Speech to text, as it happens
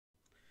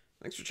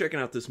Thanks for checking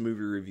out this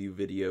movie review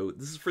video.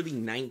 This is for the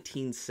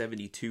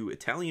 1972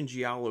 Italian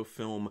giallo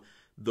film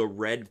The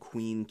Red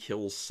Queen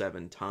Kills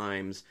 7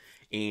 Times,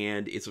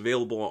 and it's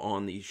available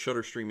on the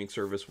Shudder streaming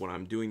service when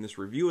I'm doing this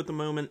review at the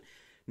moment.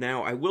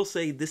 Now, I will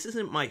say this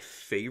isn't my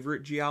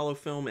favorite giallo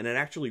film, and it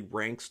actually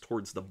ranks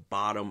towards the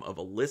bottom of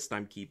a list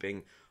I'm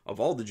keeping of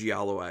all the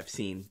giallo I've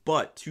seen,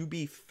 but to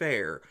be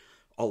fair,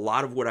 a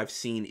lot of what I've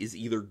seen is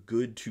either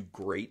good to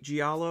great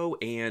giallo,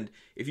 and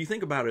if you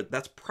think about it,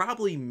 that's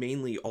probably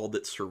mainly all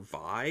that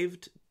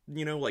survived,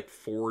 like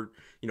 4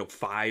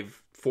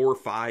 or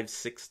 5,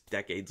 6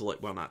 decades,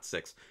 well, not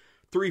 6,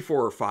 3,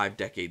 4, or 5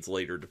 decades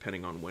later,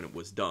 depending on when it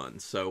was done.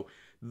 So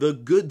the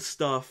good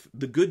stuff,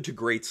 the good to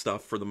great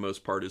stuff for the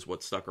most part is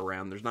what stuck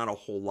around. There's not a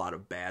whole lot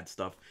of bad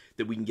stuff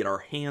that we can get our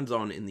hands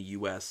on in the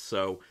US,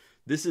 so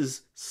this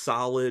is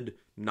solid,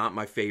 not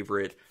my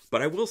favorite,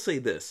 but I will say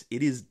this,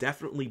 it is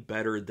definitely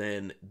better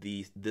than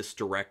this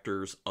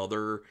director's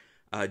other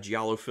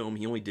giallo film.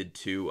 He only did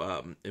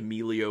 2,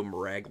 Emilio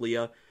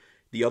Miraglia.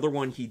 The other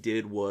one he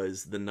did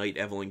was The Night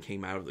Evelyn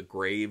Came Out of the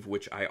Grave,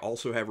 which I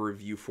also have a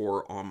review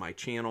for on my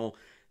channel.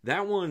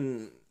 That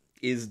one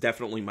is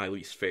definitely my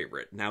least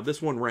favorite. Now,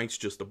 this one ranks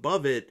just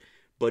above it,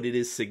 but it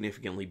is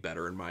significantly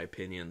better in my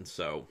opinion,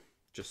 so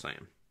just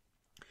saying.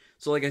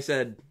 So like I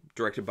said,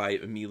 directed by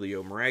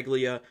Emilio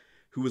Miraglia,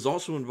 who was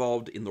also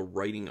involved in the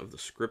writing of the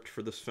script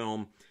for this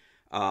film.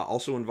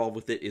 Also involved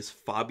with it is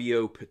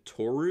Fabio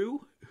Pittorru,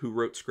 who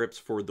wrote scripts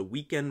for The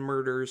Weekend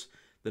Murders,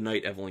 The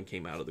Night Evelyn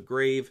Came Out of the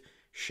Grave,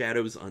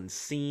 Shadows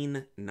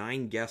Unseen,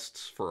 9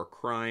 Guests for a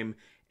Crime,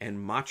 and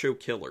Macho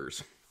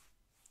Killers.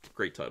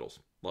 Great titles.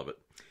 Love it.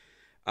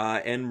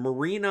 And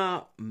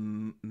Marina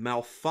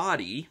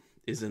Malfatti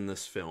is in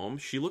this film.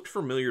 She looked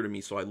familiar to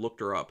me, so I looked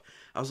her up.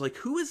 I was like,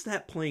 who is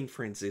that playing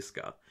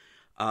Franziska?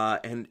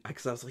 And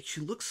because I was like, she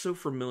looks so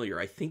familiar.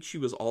 I think she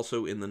was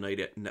also in The Night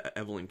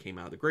Evelyn Came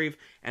Out of the Grave,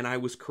 and I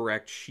was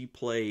correct. She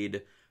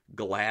played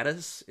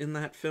Gladys in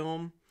that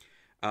film.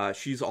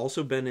 She's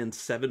also been in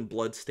 7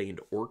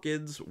 Bloodstained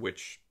Orchids,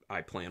 which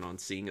I plan on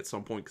seeing at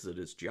some point because it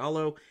is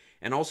giallo,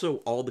 and also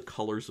All the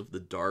Colors of the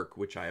Dark,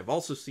 which I have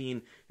also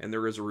seen, and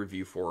there is a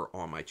review for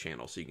on my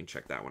channel, so you can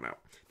check that one out.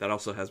 That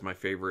also has my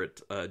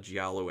favorite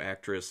giallo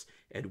actress,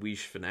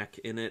 Edwige Fenech,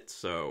 in it,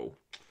 so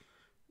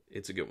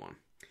it's a good one.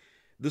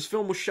 This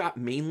film was shot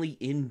mainly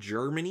in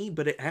Germany,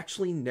 but it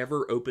actually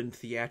never opened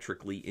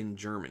theatrically in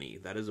Germany.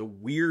 That is a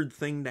weird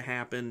thing to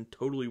happen,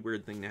 totally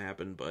weird thing to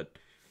happen, but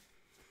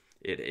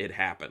it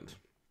happened.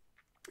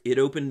 It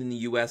opened in the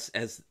US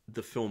as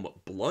the film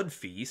Blood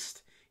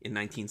Feast in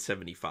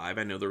 1975.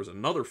 I know there was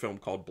another film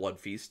called Blood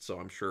Feast, so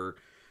I'm sure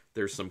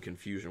there's some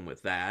confusion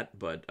with that,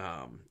 but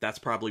that's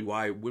probably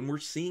why when we're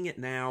seeing it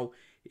now,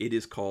 it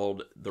is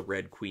called The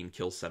Red Queen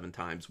Kills 7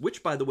 Times,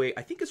 which, by the way,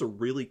 I think is a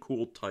really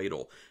cool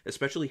title,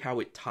 especially how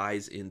it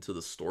ties into the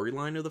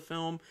storyline of the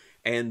film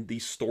and the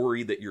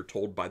story that you're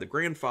told by the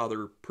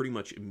grandfather pretty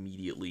much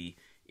immediately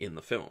in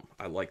the film.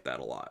 I like that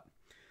a lot.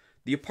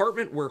 The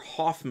apartment where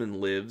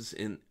Hoffman lives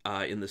in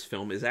this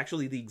film is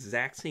actually the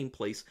exact same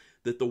place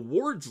that the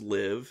Wards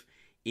live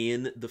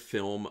in the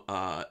film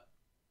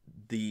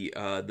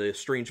The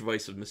Strange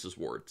Vice of Mrs.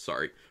 Ward,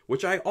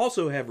 which I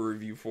also have a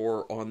review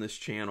for on this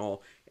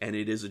channel, and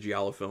it is a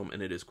giallo film,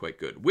 and it is quite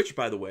good. Which,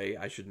 by the way,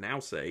 I should now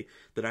say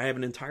that I have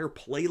an entire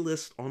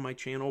playlist on my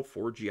channel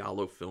for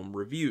giallo film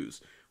reviews,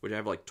 which I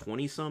have like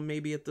 20-some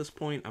maybe at this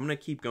point. I'm going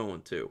to keep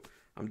going, too.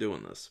 I'm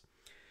doing this.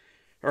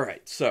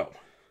 Alright, so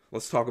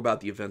let's talk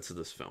about the events of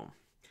this film.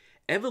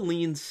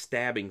 Eveline's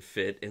stabbing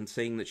fit and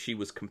saying that she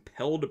was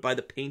compelled by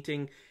the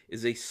painting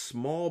is a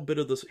small bit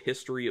of the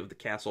history of the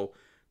castle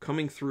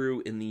coming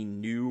through in the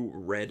new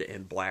red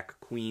and black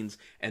queens,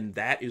 and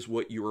that is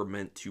what you are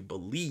meant to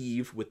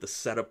believe with the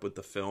setup with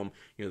the film.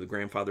 The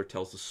grandfather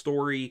tells the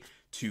story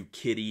to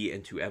Kitty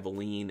and to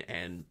Eveline,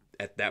 and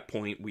at that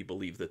point we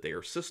believe that they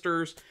are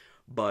sisters,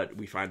 but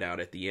we find out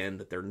at the end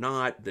that they're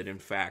not, that in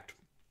fact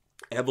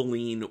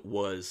Eveline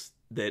was,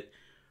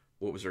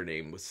 what was her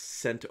name, was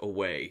sent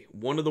away.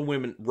 One of the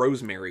women,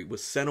 Rosemary,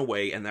 was sent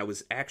away, and that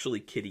was actually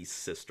Kitty's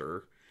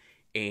sister,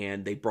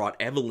 and they brought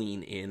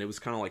Eveline in. It was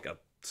kind of like a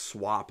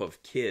swap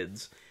of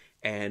kids,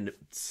 and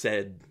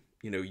said,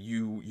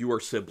 you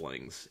are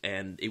siblings,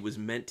 and it was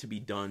meant to be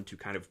done to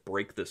kind of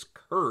break this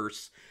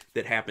curse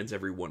that happens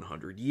every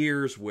 100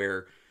 years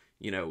where,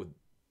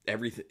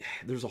 everything,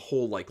 there's a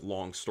whole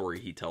long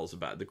story he tells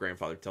about, the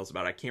grandfather tells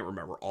about. I can't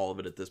remember all of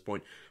it at this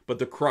point, but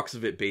the crux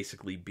of it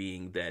basically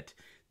being that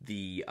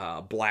the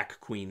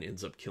black queen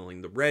ends up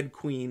killing the red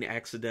queen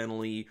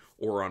accidentally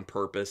or on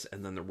purpose,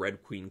 and then the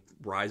red queen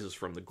rises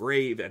from the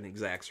grave and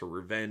exacts her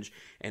revenge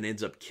and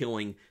ends up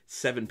killing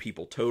 7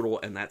 people total,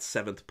 and that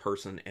 7th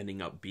person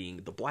ending up being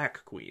the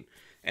black queen.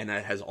 And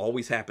that has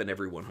always happened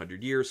every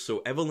 100 years,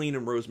 so Eveline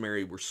and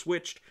Rosemary were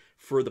switched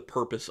for the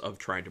purpose of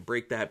trying to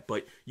break that,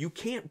 but you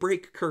can't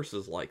break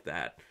curses like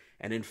that.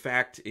 And in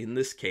fact, in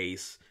this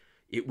case,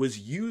 it was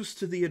used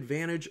to the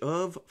advantage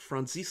of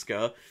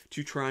Franziska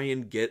to try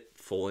and get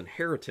full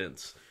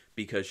inheritance,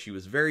 because she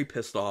was very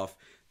pissed off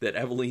that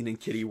Eveline and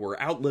Kitty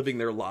were outliving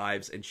their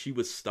lives, and she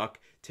was stuck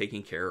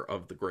taking care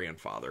of the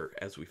grandfather,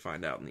 as we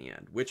find out in the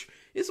end, which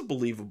is a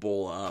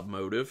believable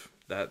motive,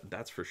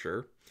 that's for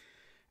sure.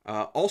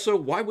 Also,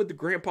 why would the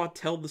grandpa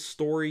tell the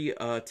story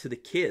to the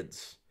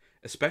kids,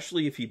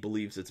 especially if he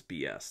believes it's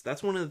BS?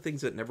 That's one of the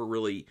things that never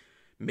really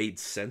made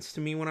sense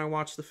to me when I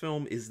watched the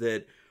film, is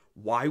that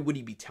why would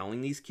he be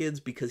telling these kids?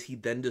 Because he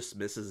then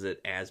dismisses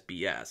it as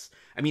BS.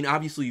 I mean,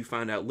 obviously you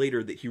find out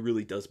later that he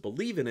really does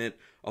believe in it,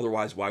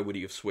 otherwise why would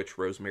he have switched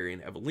Rosemary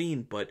and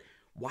Eveline? But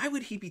why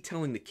would he be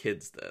telling the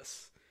kids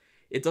this?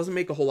 It doesn't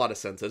make a whole lot of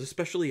sense,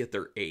 especially at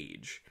their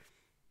age.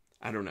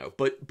 I don't know,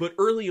 but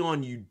early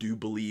on you do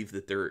believe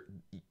that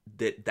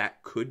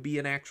that could be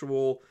an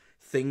actual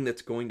thing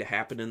that's going to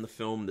happen in the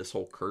film, this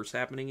whole curse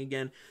happening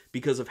again,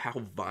 because of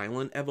how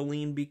violent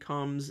Eveline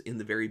becomes in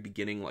the very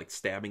beginning, like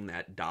stabbing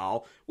that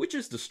doll, which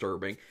is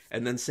disturbing,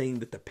 and then saying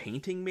that the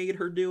painting made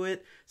her do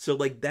it. So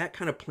like that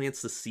kind of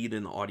plants the seed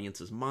in the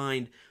audience's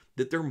mind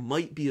that there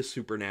might be a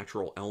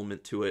supernatural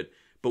element to it.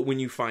 But when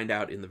you find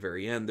out in the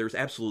very end, there's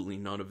absolutely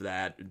none of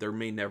that. There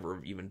may never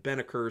have even been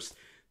a curse,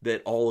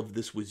 that all of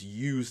this was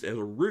used as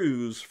a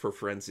ruse for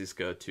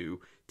Franziska to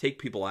take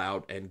people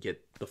out and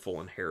get the full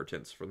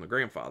inheritance from the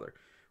grandfather,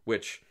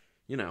 which,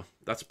 you know,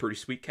 that's a pretty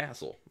sweet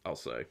castle, I'll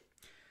say.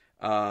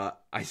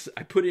 I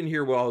put in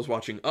here while I was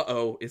watching,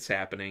 it's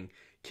happening.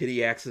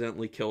 Kitty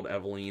accidentally killed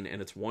Eveline,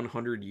 and it's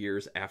 100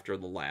 years after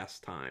the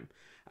last time.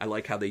 I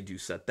like how they do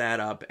set that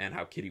up, and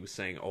how Kitty was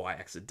saying, I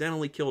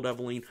accidentally killed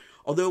Eveline.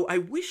 Although I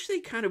wish they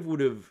kind of would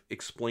have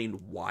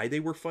explained why they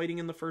were fighting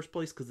in the first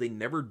place, because they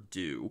never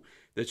do.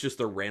 That's just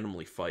they're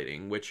randomly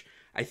fighting, which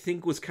I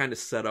think was kind of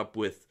set up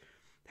with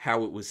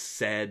how it was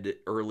said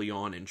early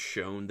on and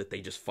shown that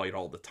they just fight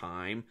all the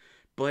time.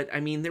 But, I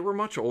mean, they were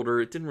much older.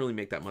 It didn't really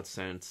make that much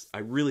sense. I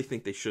really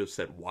think they should have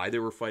said why they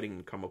were fighting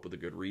and come up with a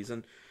good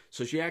reason.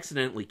 So she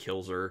accidentally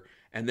kills her,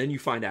 and then you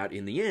find out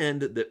in the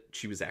end that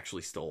she was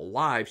actually still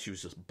alive. She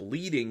was just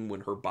bleeding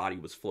when her body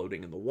was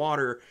floating in the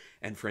water,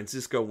 and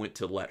Francisco went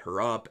to let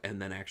her up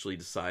and then actually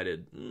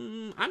decided,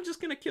 I'm just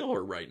going to kill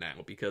her right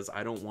now because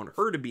I don't want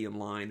her to be in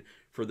line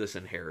for this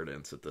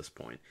inheritance at this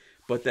point.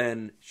 But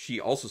then she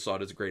also saw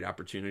it as a great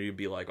opportunity to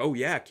be like, oh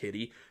yeah,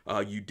 Kitty,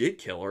 you did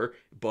kill her,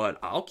 but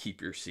I'll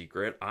keep your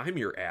secret. I'm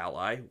your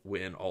ally,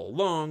 when all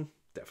along,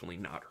 definitely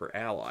not her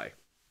ally.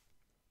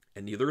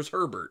 And neither is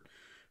Herbert,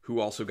 who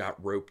also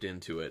got roped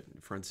into it,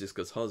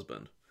 Franziska's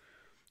husband.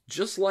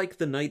 Just like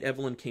the night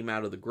Eveline came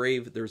out of the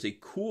grave, there's a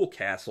cool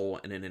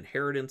castle and an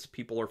inheritance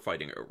people are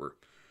fighting over.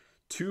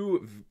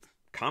 Two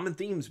common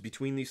themes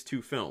between these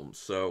two films,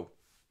 so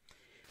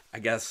I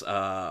guess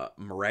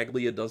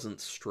Miraglia doesn't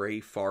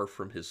stray far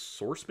from his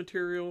source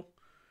material,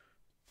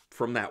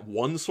 from that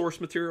one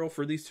source material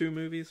for these two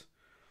movies.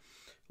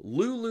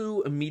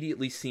 Lulu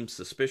immediately seems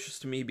suspicious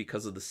to me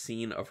because of the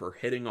scene of her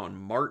hitting on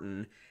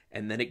Martin,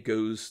 and then it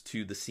goes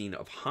to the scene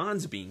of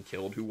Hans being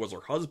killed, who was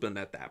her husband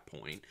at that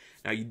point.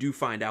 Now, you do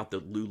find out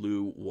that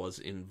Lulu was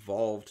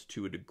involved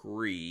to a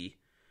degree,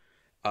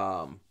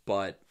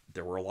 but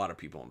there were a lot of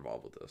people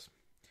involved with this.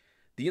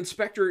 The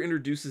inspector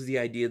introduces the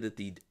idea that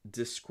the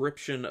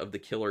description of the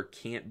killer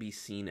can't be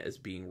seen as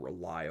being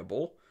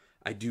reliable.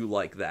 I do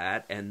like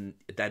that, and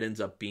that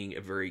ends up being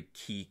a very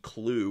key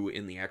clue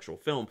in the actual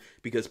film,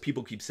 because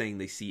people keep saying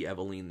they see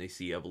Eveline, they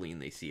see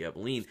Eveline, they see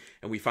Eveline,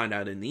 and we find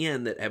out in the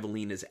end that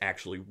Eveline is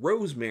actually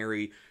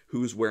Rosemary,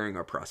 who's wearing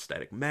a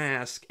prosthetic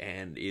mask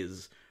and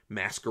is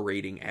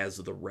masquerading as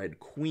the Red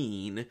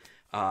Queen,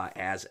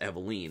 as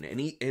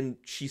Eveline. And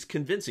she's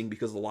convincing,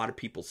 because a lot of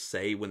people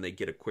say when they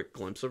get a quick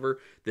glimpse of her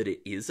that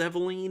it is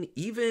Eveline.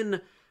 Even,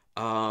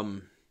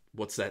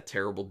 what's that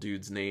terrible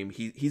dude's name?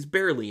 He's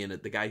barely in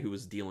it, the guy who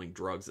was dealing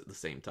drugs at the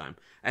same time.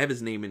 I have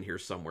his name in here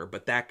somewhere,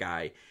 but that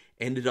guy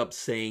ended up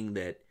saying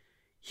that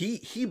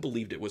he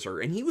believed it was her,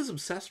 and he was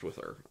obsessed with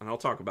her. And I'll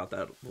talk about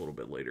that a little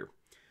bit later.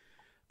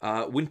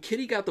 When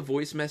Kitty got the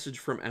voice message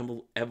from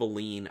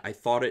Eveline, I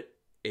thought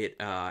it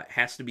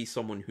has to be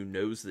someone who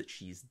knows that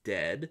she's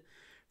dead.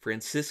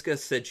 Franziska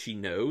said she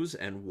knows,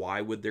 and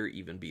why would there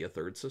even be a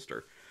third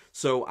sister?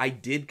 So I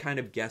did kind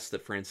of guess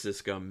that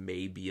Franziska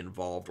may be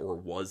involved, or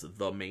was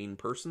the main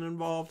person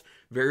involved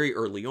very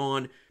early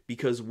on,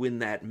 because when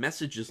that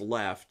message is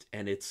left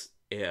and it's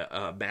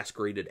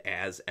masqueraded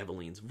as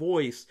Eveline's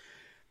voice,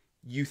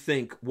 you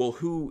think, well,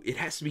 it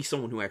has to be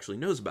someone who actually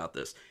knows about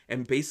this.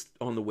 And based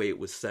on the way it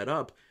was set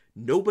up,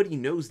 nobody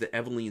knows that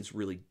Eveline's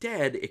really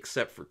dead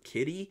except for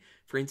Kitty,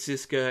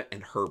 Franziska,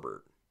 and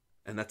Herbert.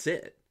 And that's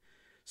it.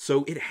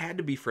 So it had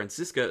to be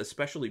Franziska,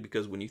 especially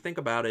because when you think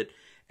about it,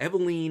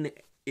 Eveline,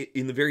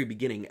 in the very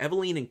beginning,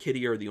 Eveline and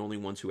Kitty are the only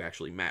ones who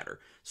actually matter.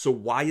 So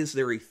why is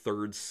there a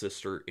third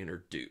sister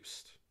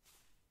introduced?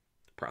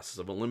 The process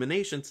of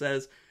elimination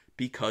says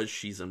because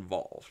she's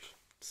involved.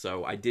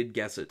 So I did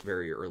guess it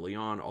very early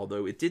on,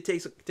 although it did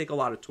take a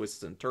lot of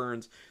twists and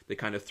turns that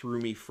kind of threw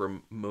me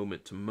from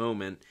moment to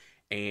moment,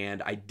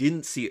 and I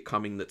didn't see it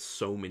coming that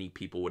so many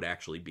people would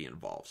actually be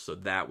involved. So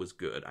that was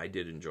good. I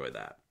did enjoy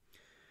that.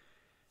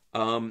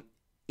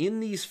 In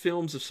these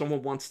films, if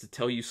someone wants to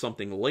tell you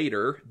something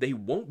later, they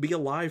won't be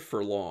alive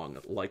for long.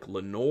 Like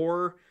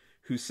Lenore,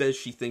 who says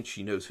she thinks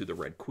she knows who the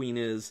Red Queen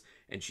is,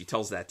 and she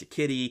tells that to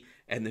Kitty,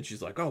 and then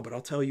she's like, oh, but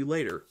I'll tell you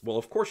later. Well,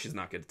 of course she's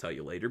not going to tell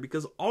you later,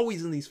 because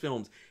always in these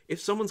films, if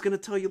someone's going to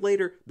tell you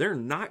later, they're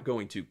not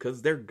going to,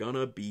 because they're going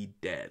to be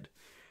dead.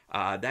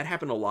 That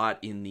happened a lot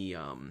in the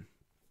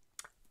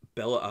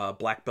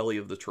Black Belly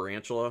of the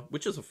Tarantula,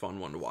 which is a fun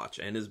one to watch,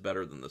 and is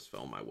better than this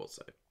film, I will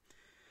say.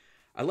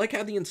 I like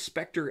how the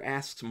inspector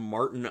asks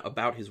Martin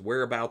about his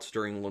whereabouts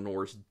during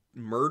Lenore's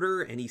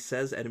murder, and he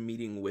says at a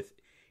meeting with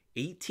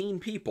 18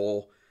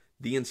 people,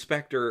 the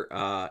inspector,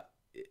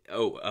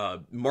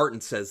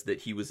 Martin says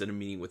that he was at a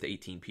meeting with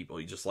 18 people.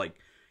 He just, like,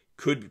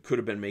 could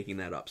have been making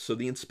that up. So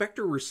the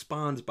inspector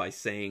responds by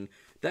saying,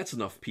 that's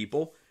enough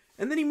people,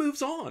 and then he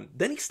moves on.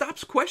 Then he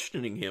stops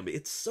questioning him.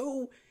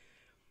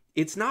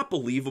 It's not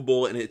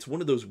believable, and it's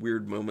one of those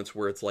weird moments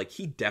where it's like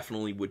he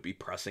definitely would be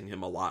pressing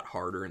him a lot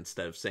harder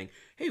instead of saying,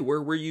 hey,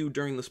 where were you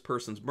during this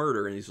person's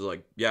murder? And he's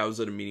like, yeah, I was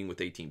at a meeting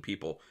with 18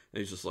 people. And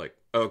he's just like,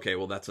 okay,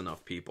 well, that's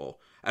enough people.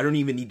 I don't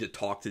even need to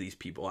talk to these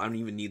people. I don't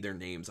even need their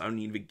names. I don't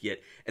even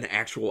get an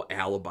actual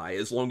alibi.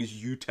 As long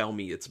as you tell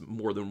me it's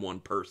more than one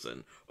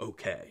person,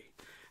 okay.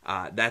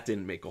 That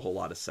didn't make a whole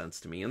lot of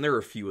sense to me. And there are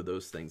a few of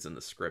those things in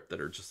the script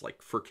that are just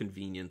like, for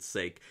convenience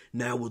sake,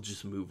 now we'll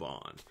just move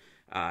on.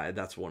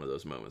 That's one of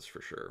those moments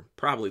for sure.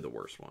 Probably the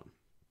worst one.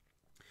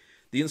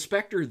 The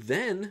inspector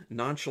then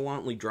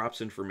nonchalantly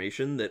drops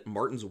information that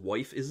Martin's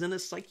wife is in a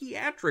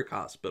psychiatric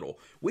hospital,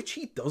 which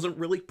he doesn't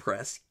really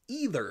press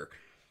either.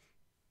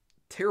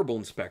 Terrible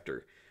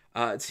inspector.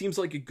 It seems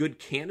like a good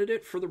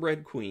candidate for the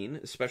Red Queen,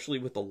 especially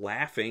with the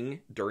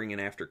laughing during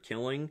and after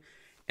killing.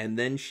 And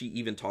then she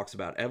even talks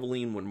about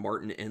Eveline when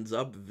Martin ends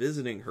up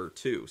visiting her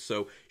too.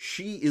 So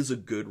she is a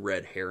good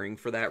red herring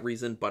for that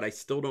reason, but I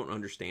still don't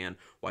understand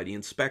why the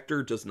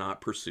inspector does not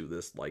pursue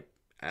this, like,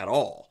 at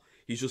all.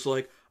 He's just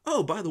like,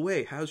 oh, by the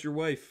way, how's your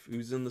wife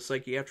who's in the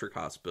psychiatric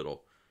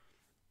hospital?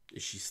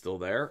 Is she still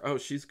there? Oh,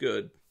 she's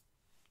good.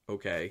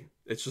 Okay.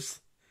 It's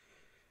just,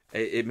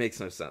 it makes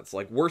no sense.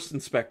 Like, worst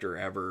inspector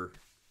ever,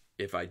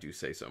 if I do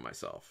say so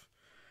myself.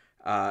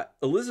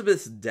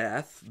 Elizabeth's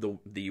death,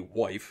 the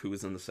wife who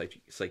is in the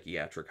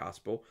psychiatric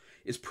hospital,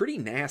 is pretty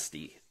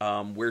nasty,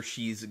 where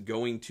she's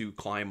going to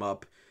climb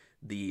up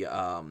the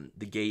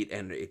gate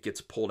and it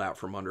gets pulled out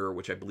from under her,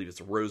 which I believe is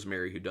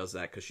Rosemary who does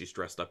that because she's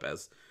dressed up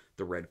as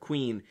the Red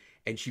Queen,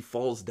 and she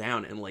falls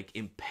down and, like,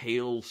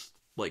 impales,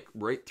 like,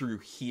 right through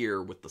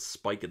here with the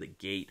spike of the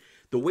gate.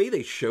 The way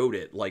they showed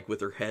it, like,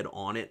 with her head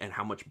on it and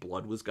how much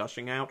blood was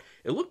gushing out,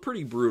 it looked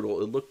pretty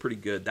brutal. It looked pretty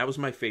good. That was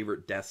my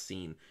favorite death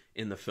scene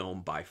in the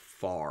film by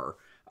far.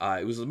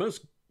 It was the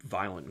most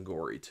violent and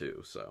gory,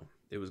 too, so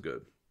it was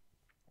good.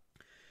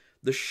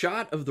 The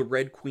shot of the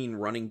Red Queen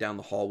running down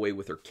the hallway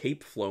with her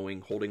cape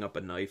flowing, holding up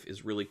a knife,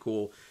 is really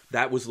cool.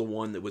 That was the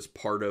one that was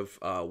part of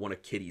one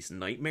of Kitty's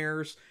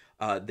nightmares.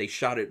 They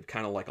shot it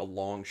kind of like a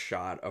long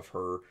shot of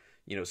her,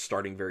 you know,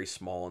 starting very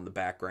small in the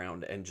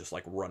background and just,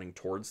 like, running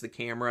towards the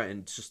camera,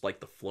 and just, like,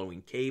 the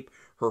flowing cape,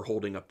 her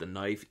holding up the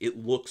knife. It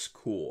looks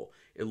cool.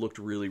 It looked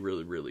really,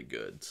 really, really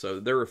good. So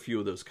there are a few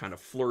of those kind of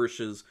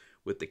flourishes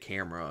with the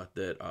camera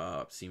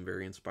that seem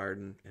very inspired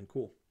and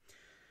cool.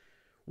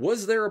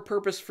 Was there a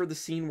purpose for the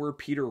scene where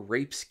Peter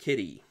rapes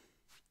Kitty?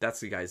 That's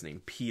the guy's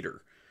name,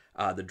 Peter,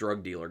 the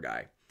drug dealer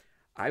guy.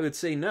 I would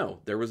say no.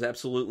 There was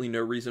absolutely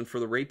no reason for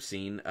the rape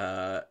scene.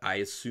 I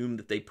assume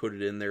that they put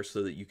it in there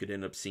so that you could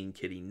end up seeing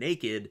Kitty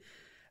naked.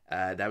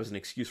 That was an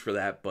excuse for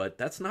that, but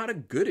that's not a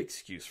good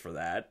excuse for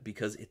that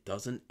because it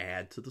doesn't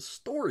add to the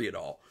story at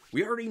all.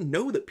 We already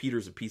know that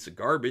Peter's a piece of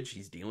garbage.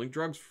 He's dealing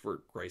drugs, for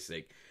Christ's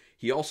sake.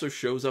 He also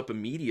shows up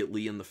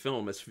immediately in the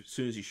film as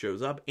soon as he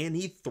shows up, and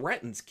he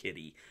threatens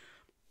Kitty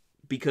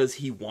because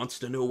he wants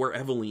to know where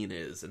Eveline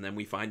is. And then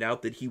we find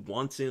out that he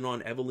wants in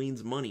on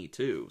Eveline's money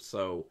too.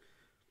 So,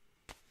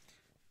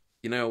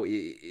 you know,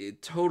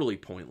 it totally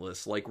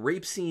pointless. Like,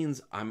 rape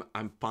scenes, I'm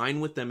fine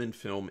with them in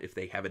film if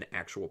they have an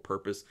actual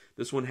purpose.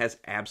 This one has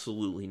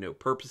absolutely no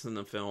purpose in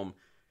the film.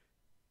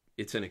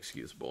 It's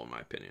inexcusable, in my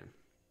opinion.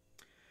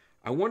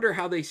 I wonder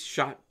how they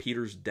shot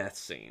Peter's death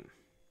scene,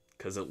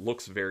 because it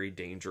looks very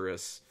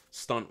dangerous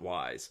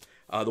stunt-wise.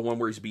 The one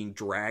where he's being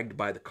dragged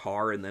by the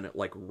car and then it,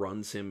 like,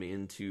 runs him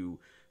into,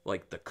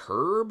 like, the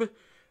curb.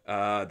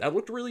 That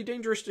looked really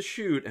dangerous to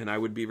shoot, and I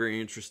would be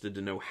very interested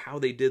to know how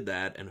they did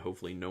that, and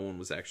hopefully no one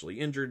was actually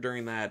injured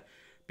during that,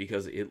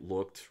 because it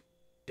looked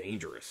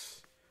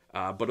dangerous.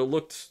 But it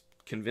looked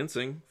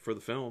convincing for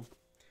the film.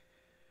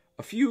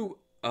 A few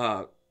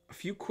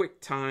quick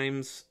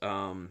times,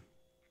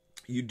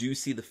 you do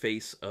see the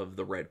face of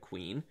the Red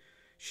Queen.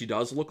 She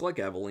does look like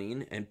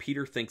Eveline, and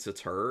Peter thinks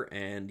it's her,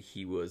 and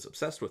he was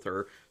obsessed with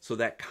her, so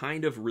that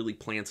kind of really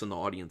plants in the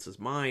audience's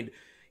mind,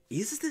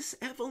 is this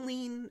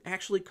Eveline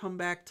actually come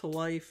back to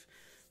life?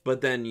 But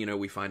then, you know,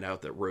 we find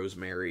out that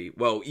Rosemary,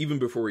 well, even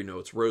before we know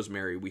it's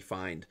Rosemary, we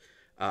find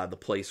the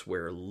place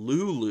where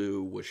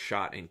Lulu was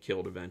shot and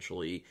killed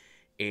eventually,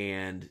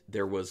 and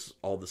there was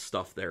all the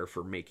stuff there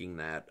for making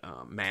that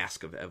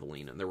mask of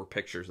Eveline, and there were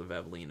pictures of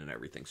Eveline and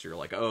everything, so you're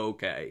like, oh,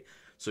 okay.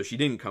 So she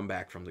didn't come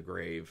back from the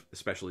grave,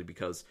 especially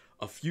because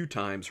a few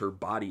times her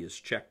body is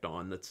checked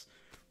on. That's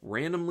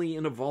randomly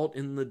in a vault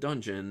in the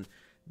dungeon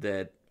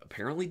that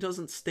apparently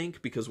doesn't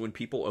stink, because when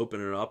people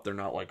open it up, they're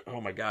not like,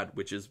 oh my god,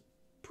 which is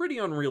pretty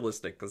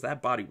unrealistic, because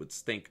that body would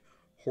stink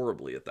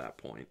horribly at that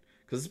point.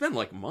 Because it's been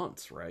like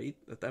months, right?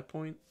 At that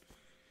point?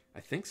 I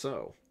think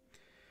so.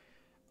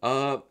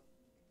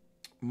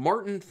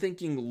 Martin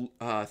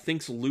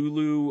thinks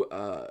Lulu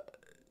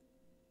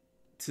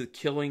to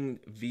killing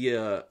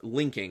via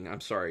linking.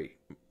 I'm sorry,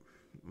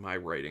 my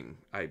writing,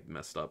 I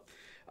messed up.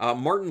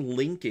 Martin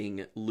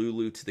linking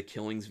Lulu to the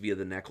killings via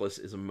the necklace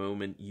is a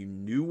moment you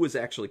knew was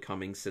actually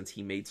coming, since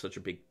he made such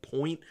a big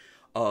point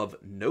of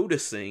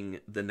noticing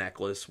the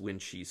necklace when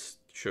she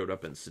showed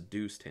up and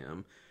seduced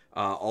him.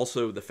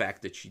 Also, the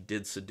fact that she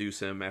did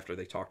seduce him after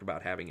they talked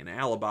about having an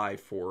alibi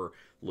for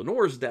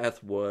Lenore's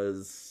death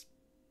was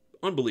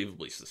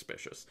unbelievably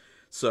suspicious.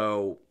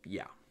 So,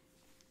 yeah.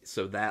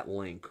 So that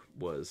link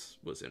was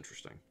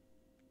interesting.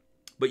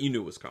 But you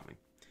knew it was coming.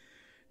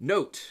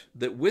 Note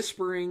that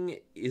whispering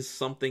is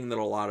something that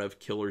a lot of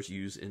killers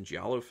use in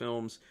giallo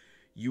films.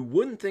 You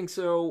wouldn't think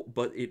so,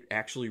 but it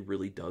actually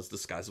really does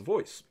disguise a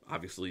voice.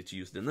 Obviously, it's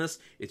used in this.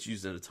 It's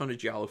used in a ton of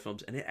giallo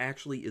films, and it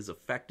actually is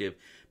effective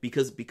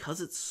because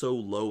it's so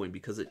low, and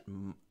because it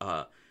kind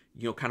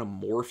of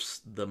morphs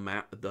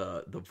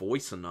the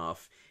voice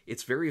enough.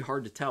 It's very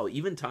hard to tell.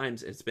 Even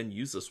times it's been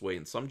used this way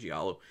in some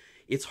giallo.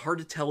 It's hard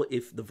to tell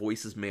if the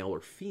voice is male or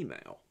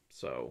female.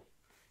 So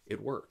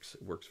it works.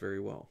 It works very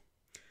well.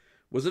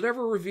 Was it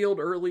ever revealed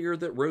earlier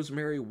that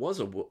Rosemary was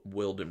a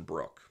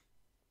Wildenbrook?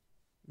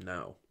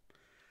 No.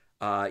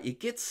 It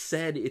gets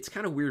said, it's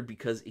kind of weird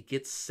because it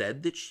gets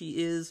said that she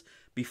is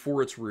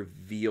before it's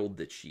revealed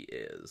that she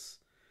is.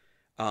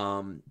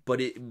 But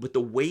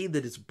the way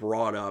that it's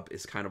brought up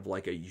is kind of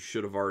like you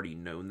should have already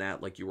known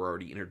that, like you were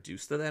already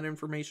introduced to that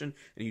information,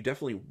 and you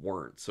definitely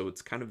weren't. So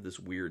it's kind of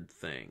this weird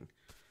thing.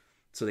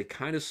 So they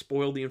kind of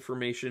spoil the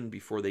information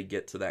before they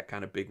get to that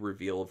kind of big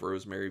reveal of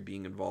Rosemary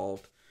being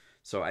involved.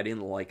 So I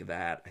didn't like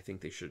that. I think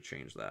they should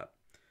change that.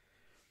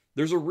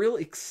 There's a real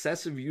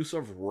excessive use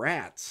of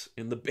rats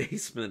in the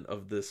basement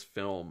of this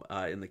film,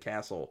 in the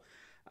castle.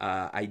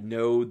 I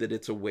know that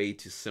it's a way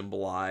to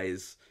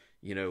symbolize,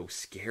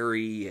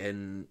 scary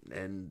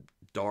and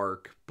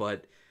dark,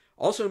 but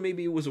also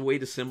maybe it was a way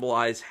to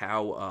symbolize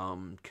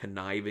how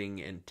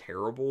conniving and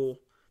terrible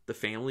the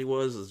family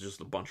was, as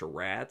just a bunch of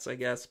rats, I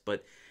guess.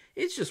 But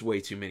it's just way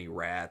too many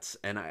rats,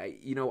 and I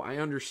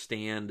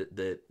understand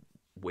that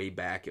way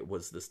back it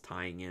was this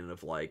tying in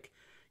of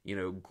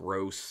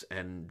gross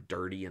and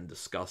dirty and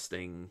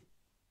disgusting,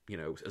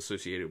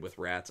 associated with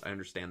rats. I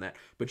understand that,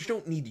 but you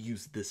don't need to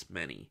use this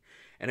many.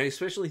 And I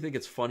especially think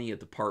it's funny at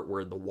the part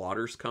where the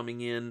water's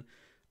coming in,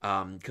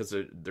 because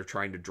they're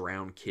trying to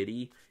drown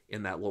Kitty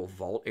in that little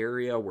vault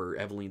area where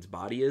Evelyn's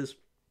body is.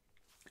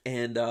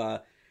 And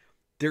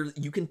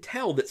you can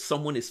tell that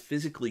someone is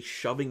physically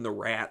shoving the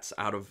rats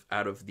out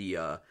of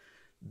the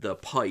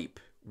pipe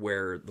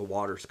where the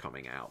water's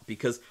coming out,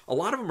 because a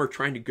lot of them are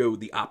trying to go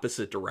the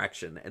opposite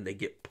direction and they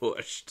get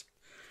pushed.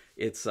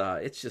 It's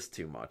just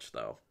too much,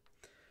 though.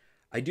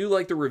 I do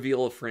like the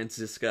reveal of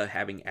Franziska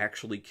having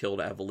actually killed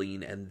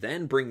Evelyn and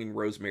then bringing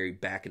Rosemary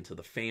back into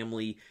the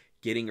family,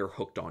 getting her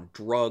hooked on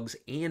drugs,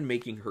 and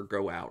making her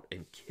go out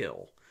and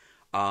kill.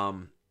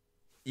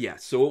 Yeah,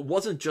 so it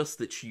wasn't just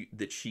that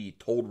she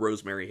told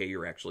Rosemary, hey,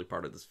 you're actually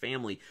part of this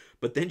family,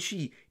 but then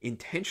she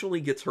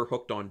intentionally gets her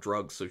hooked on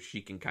drugs so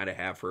she can kind of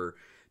have her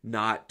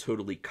not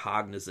totally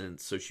cognizant,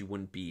 so she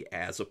wouldn't be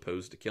as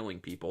opposed to killing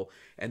people,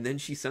 and then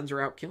she sends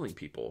her out killing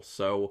people.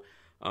 So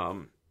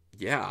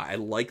yeah, I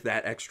like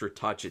that extra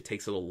touch. It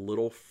takes it a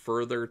little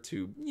further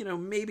to,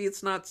 maybe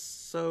it's not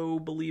so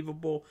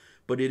believable,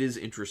 but it is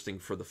interesting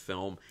for the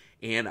film.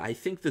 And I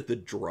think that the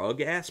drug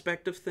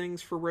aspect of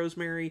things for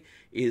Rosemary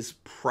is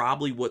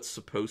probably what's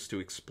supposed to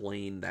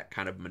explain that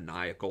kind of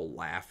maniacal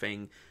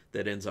laughing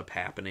that ends up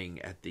happening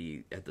at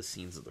the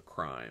scenes of the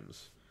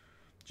crimes.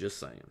 Just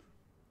saying.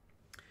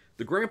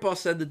 The grandpa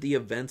said that the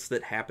events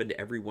that happened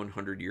every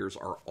 100 years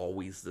are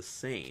always the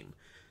same.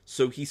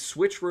 So he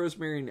switched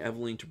Rosemary and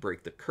Evelyn to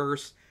break the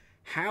curse.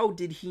 How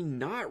did he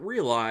not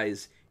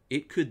realize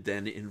it could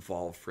then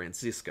involve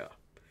Franziska?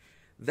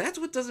 That's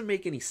what doesn't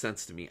make any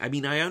sense to me. I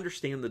mean, I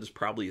understand that it's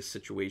probably a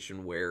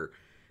situation where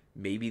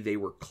maybe they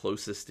were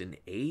closest in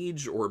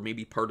age, or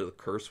maybe part of the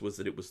curse was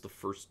that it was the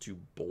first two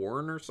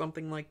born or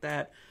something like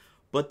that.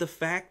 But the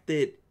fact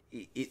that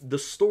the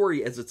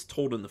story as it's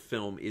told in the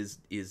film is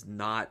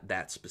not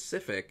that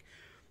specific.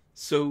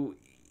 So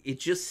it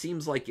just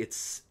seems like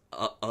it's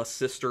a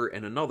sister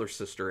and another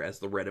sister as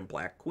the red and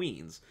black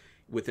queens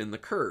within the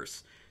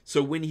curse.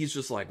 So when he's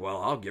just like,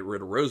 well, I'll get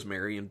rid of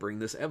Rosemary and bring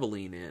this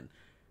Evelyn in.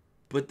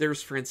 But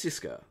there's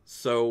Franziska.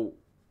 So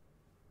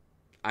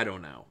I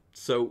don't know.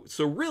 So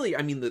really,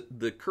 I mean,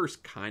 the curse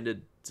kind of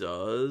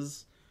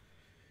does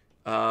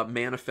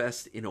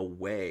manifest in a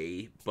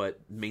way, but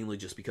mainly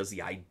just because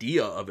the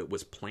idea of it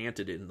was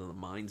planted into the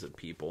minds of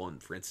people,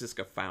 and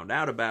Franziska found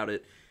out about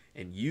it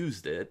and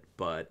used it.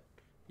 But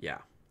yeah,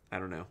 I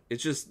don't know.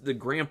 It's just the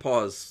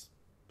grandpa's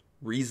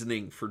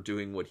reasoning for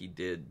doing what he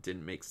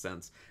didn't make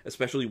sense,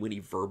 especially when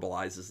he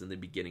verbalizes in the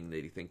beginning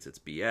that he thinks it's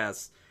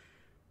BS.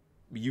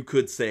 You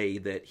could say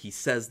that he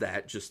says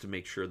that just to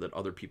make sure that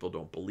other people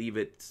don't believe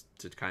it,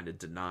 to kind of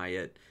deny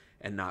it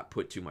and not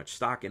put too much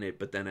stock in it.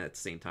 But then at the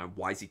same time,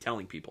 why is he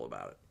telling people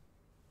about it?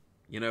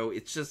 You know,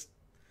 it's just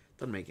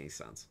doesn't make any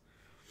sense.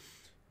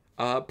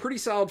 Pretty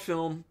solid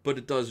film, but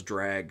it does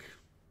drag.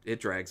 It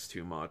drags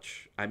too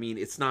much. I mean,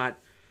 it's not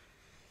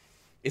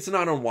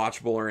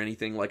unwatchable or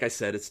anything. Like I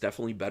said, it's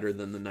definitely better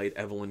than The Night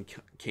Evelyn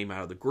Came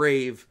Out of the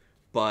Grave,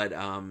 but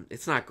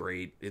it's not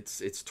great.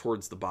 It's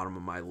towards the bottom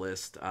of my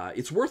list.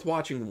 It's worth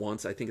watching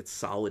once. I think it's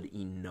solid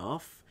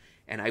enough,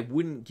 and I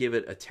wouldn't give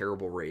it a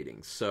terrible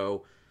rating.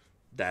 So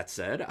that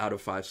said, out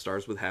of 5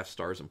 stars with half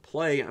stars in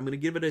play, I'm going to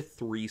give it a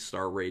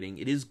 3-star rating.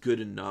 It is good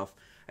enough.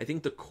 I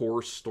think the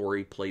core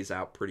story plays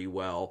out pretty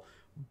well,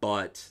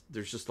 but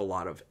there's just a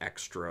lot of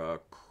extra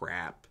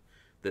crap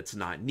that's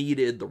not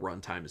needed. The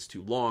runtime is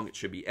too long. It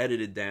should be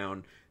edited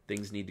down.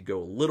 Things need to go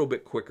a little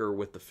bit quicker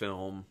with the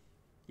film.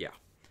 Yeah.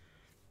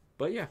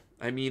 But yeah,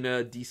 I mean,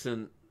 a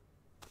decent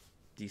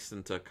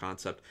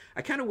concept.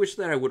 I kind of wish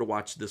that I would have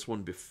watched this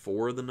one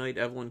before The Night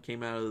Evelyn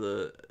Came Out of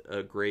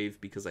the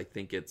Grave, because I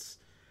think it's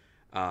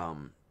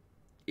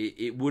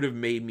it would have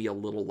made me a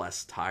little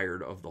less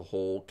tired of the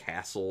whole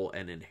castle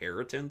and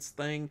inheritance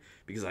thing,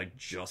 because I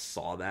just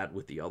saw that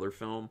with the other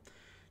film.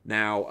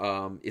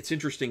 Now, it's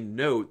interesting to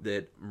note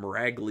that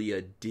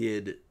Miraglia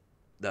did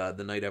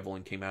The Night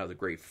Evelyn Came Out of the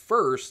Grave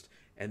first,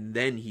 and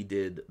then he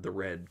did The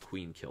Red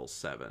Queen Kills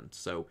 7.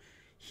 So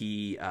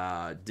he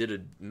did a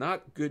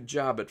not good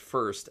job at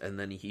first, and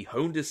then he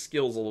honed his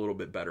skills a little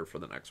bit better for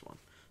the next one.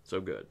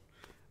 So good.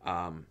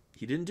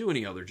 He didn't do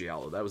any other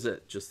giallo. That was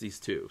it. Just these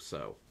 2.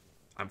 So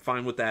I'm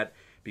fine with that,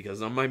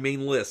 because on my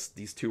main list,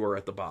 these 2 are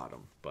at the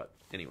bottom. But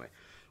anyway,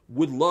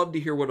 would love to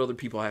hear what other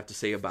people have to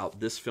say about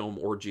this film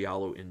or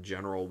giallo in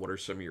general. What are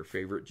some of your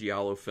favorite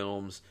giallo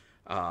films?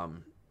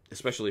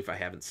 Especially if I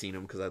haven't seen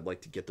them, because I'd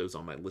like to get those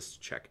on my list to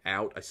check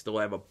out. I still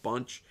have a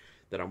bunch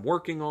that I'm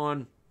working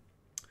on.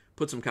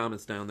 Put some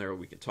comments down there,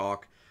 we can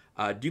talk.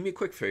 Do me a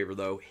quick favor,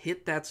 though.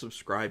 Hit that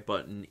subscribe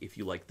button if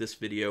you like this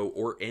video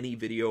or any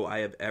video I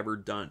have ever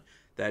done.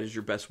 That is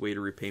your best way to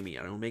repay me.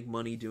 I don't make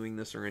money doing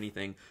this or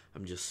anything.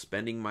 I'm just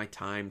spending my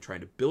time trying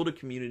to build a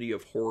community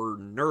of horror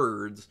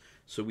nerds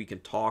so we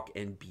can talk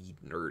and be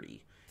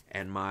nerdy.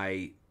 And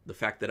the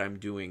fact that I'm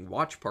doing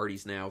watch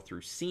parties now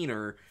through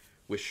Scener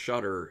with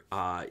Shudder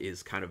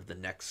is kind of the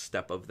next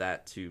step of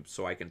that, too,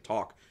 so I can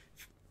talk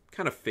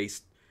kind of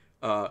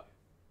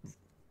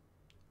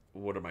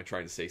what am I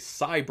trying to say?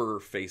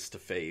 Cyber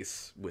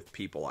face-to-face with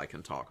people I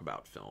can talk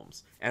about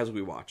films as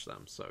we watch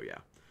them. So, yeah.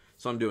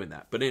 So I'm doing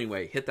that. But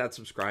anyway, hit that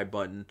subscribe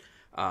button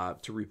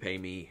to repay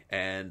me.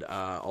 And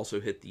also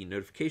hit the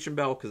notification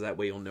bell, because that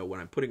way you'll know when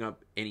I'm putting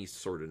up any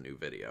sort of new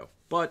video.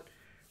 But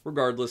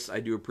regardless, I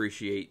do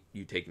appreciate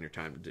you taking your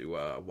time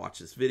to watch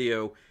this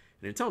video.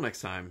 And until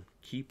next time,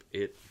 keep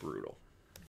it brutal.